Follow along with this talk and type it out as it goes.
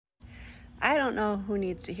don't know who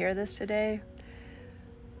needs to hear this today,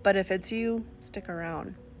 but if it's you, stick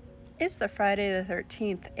around. It's the Friday the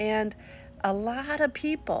 13th, and a lot of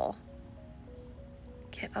people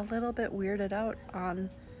get a little bit weirded out on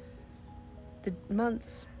the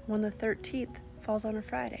months when the 13th falls on a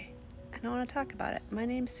Friday. And I want to talk about it. My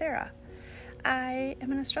name's Sarah. I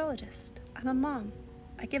am an astrologist. I'm a mom.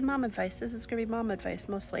 I give mom advice. This is going to be mom advice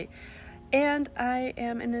mostly. And I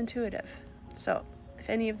am an intuitive. So if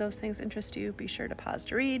any of those things interest you, be sure to pause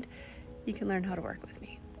to read. You can learn how to work with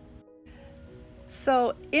me.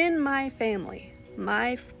 So in my family,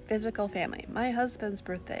 my physical family, my husband's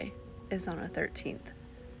birthday is on a 13th.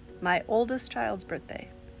 My oldest child's birthday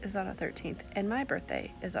is on a 13th, and my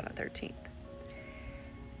birthday is on a 13th.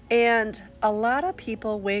 And a lot of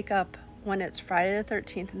people wake up when it's Friday the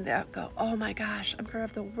 13th and they'll go, oh my gosh, I'm gonna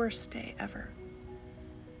have the worst day ever.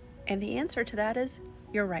 And the answer to that is,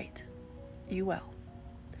 you're right, you will.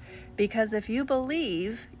 Because if you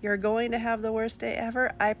believe you're going to have the worst day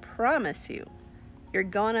ever, I promise you, you're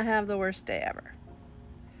gonna have the worst day ever.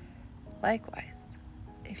 Likewise,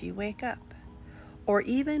 if you wake up, or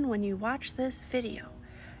even when you watch this video,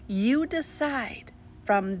 you decide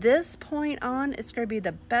from this point on it's going to be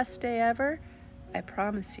the best day ever, I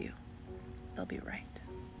promise you, you'll be right.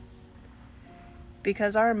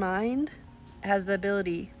 Because our mind has the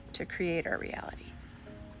ability to create our reality.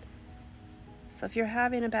 So if you're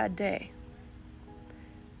having a bad day,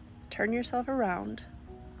 turn yourself around,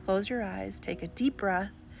 close your eyes, take a deep breath,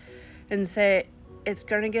 and say, it's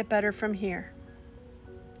going to get better from here.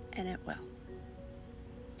 And it will.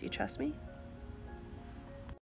 Do you trust me?